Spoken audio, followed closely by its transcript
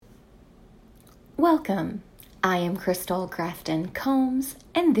Welcome. I am Crystal Grafton Combs,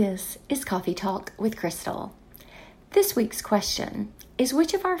 and this is Coffee Talk with Crystal. This week's question is,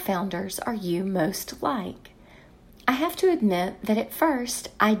 which of our founders are you most like? I have to admit that at first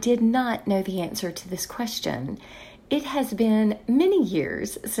I did not know the answer to this question. It has been many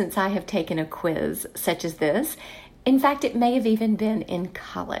years since I have taken a quiz such as this. In fact, it may have even been in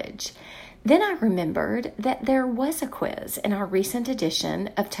college. Then I remembered that there was a quiz in our recent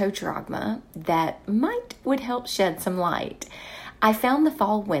edition of Toe Drogma that would help shed some light. I found the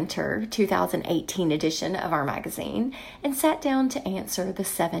Fall-Winter 2018 edition of our magazine and sat down to answer the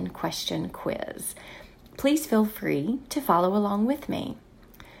 7-question quiz. Please feel free to follow along with me.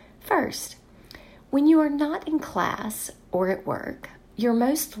 First, when you are not in class or at work, you're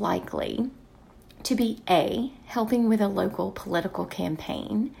most likely to be A, helping with a local political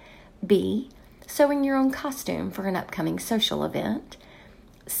campaign, B, sewing your own costume for an upcoming social event,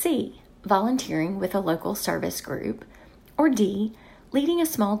 C, volunteering with a local service group, or D, leading a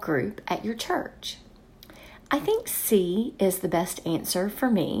small group at your church. I think C is the best answer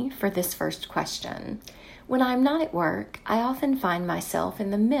for me for this first question. When I'm not at work, I often find myself in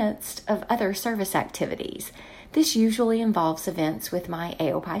the midst of other service activities. This usually involves events with my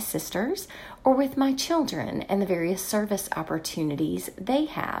AOPI sisters or with my children and the various service opportunities they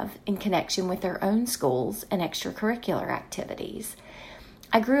have in connection with their own schools and extracurricular activities.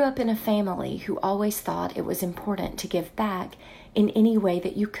 I grew up in a family who always thought it was important to give back in any way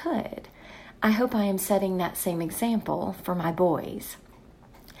that you could. I hope I am setting that same example for my boys.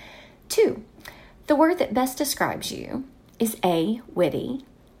 2. The word that best describes you is A, witty,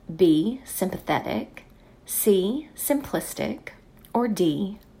 B, sympathetic, C, simplistic, or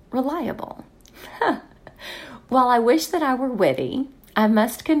D, reliable. While I wish that I were witty, I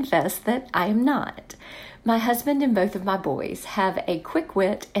must confess that I am not. My husband and both of my boys have a quick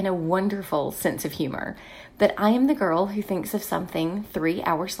wit and a wonderful sense of humor, but I am the girl who thinks of something 3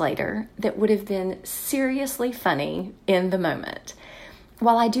 hours later that would have been seriously funny in the moment.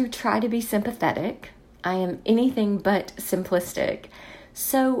 While I do try to be sympathetic, I am anything but simplistic.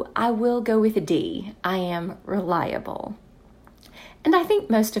 So I will go with a D. I am reliable. And I think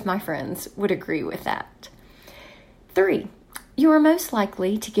most of my friends would agree with that. 3, you are most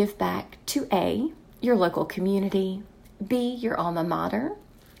likely to give back to A, your local community, B, your alma mater,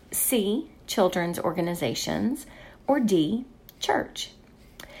 C, children's organizations, or D, church.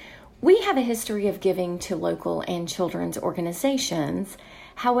 We have a history of giving to local and children's organizations.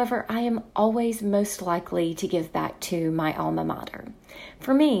 However, I am always most likely to give back to my alma mater.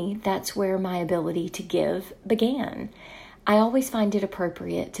 For me, that's where my ability to give began. I always find it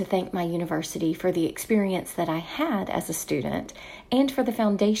appropriate to thank my university for the experience that I had as a student and for the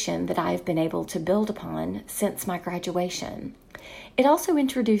foundation that I have been able to build upon since my graduation. It also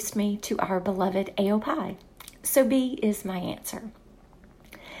introduced me to our beloved AOPI. So B is my answer.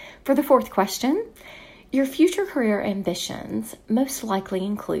 For the 4th question, your future career ambitions most likely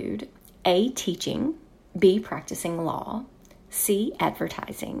include A, teaching, B, practicing law, C,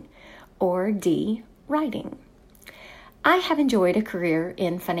 advertising, or D, writing. I have enjoyed a career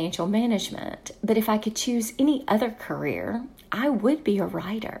in financial management, but if I could choose any other career, I would be a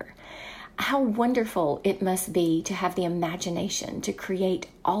writer. How wonderful it must be to have the imagination to create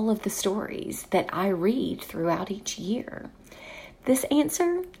all of the stories that I read throughout each year. This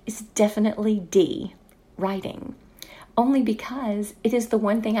answer is definitely D, writing, only because it is the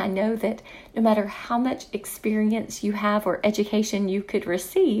one thing I know that no matter how much experience you have or education you could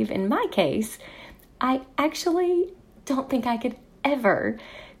receive, in my case, I actually don't think I could ever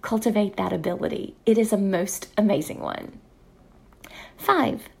cultivate that ability. It is a most amazing one.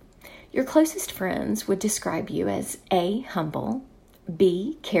 5, your closest friends would describe you as A, humble,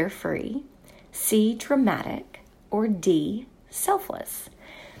 B, carefree, C, dramatic, or D, selfless.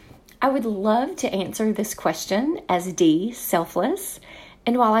 I would love to answer this question as D, selfless,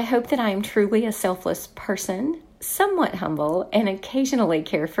 and while I hope that I am truly a selfless person, somewhat humble, and occasionally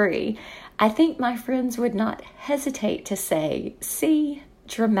carefree, I think my friends would not hesitate to say C,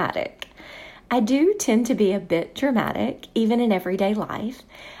 dramatic. I do tend to be a bit dramatic, even in everyday life.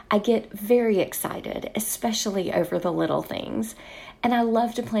 I get very excited, especially over the little things, and I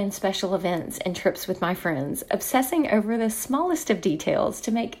love to plan special events and trips with my friends, obsessing over the smallest of details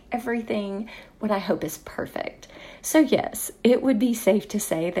to make everything what I hope is perfect. So yes, it would be safe to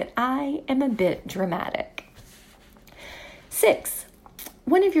say that I am a bit dramatic. 6,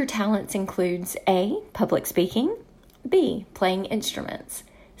 one of your talents includes A, public speaking, B, playing instruments,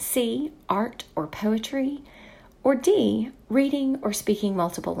 C, art or poetry, or D, reading or speaking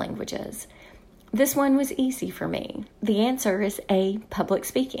multiple languages. This one was easy for me. The answer is A, public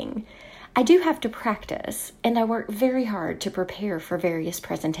speaking. I do have to practice, and I work very hard to prepare for various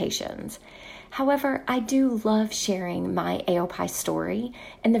presentations. However, I do love sharing my AOPI story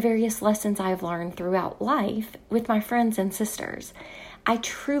and the various lessons I have learned throughout life with my friends and sisters. I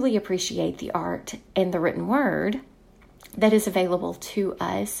truly appreciate the art and the written word that is available to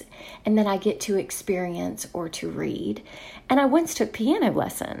us and that I get to experience or to read. And I once took piano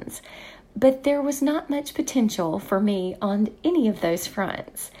lessons, but there was not much potential for me on any of those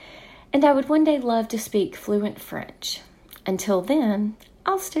fronts. And I would one day love to speak fluent French. Until then,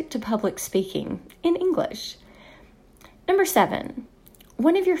 I'll stick to public speaking in English. Number 7,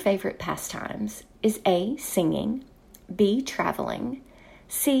 one of your favorite pastimes is A, singing, B, traveling,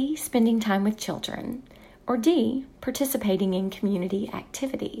 C, spending time with children, or D, participating in community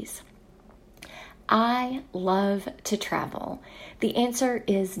activities. I love to travel. The answer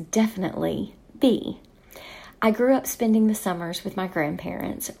is definitely B. I grew up spending the summers with my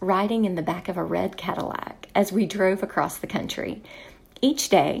grandparents, riding in the back of a red Cadillac as we drove across the country. Each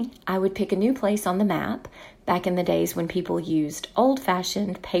day, I would pick a new place on the map, back in the days when people used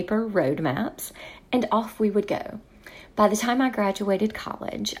old-fashioned paper road maps, and off we would go. By the time I graduated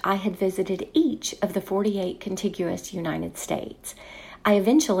college, I had visited each of the 48 contiguous United States. I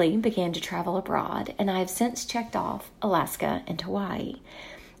eventually began to travel abroad, and I have since checked off Alaska and Hawaii,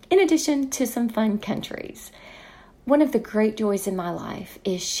 in addition to some fun countries. One of the great joys in my life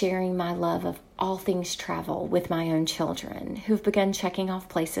is sharing my love of all things travel with my own children, who've begun checking off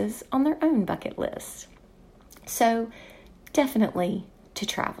places on their own bucket list. So, definitely to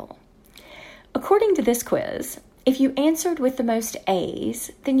travel. According to this quiz, if you answered with the most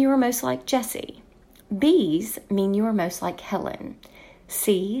A's, then you are most like Jessie. B's mean you are most like Helen.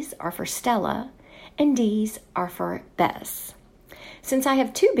 C's are for Stella, and D's are for Bess. Since I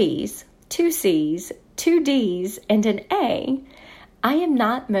have 2 B's, 2 C's, 2 D's, and an A, I am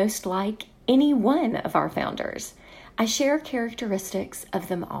not most like any one of our founders. I share characteristics of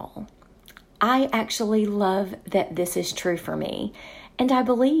them all. I actually love that this is true for me, and I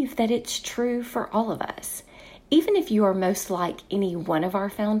believe that it's true for all of us. Even if you are most like any one of our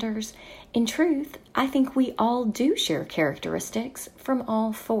founders, in truth, I think we all do share characteristics from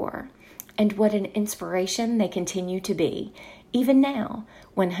all 4, and what an inspiration they continue to be, even now,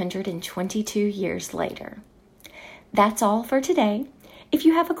 122 years later. That's all for today. If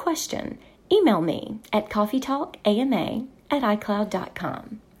you have a question, email me at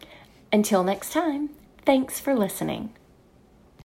coffeetalkama@icloud.com. Until next time, thanks for listening.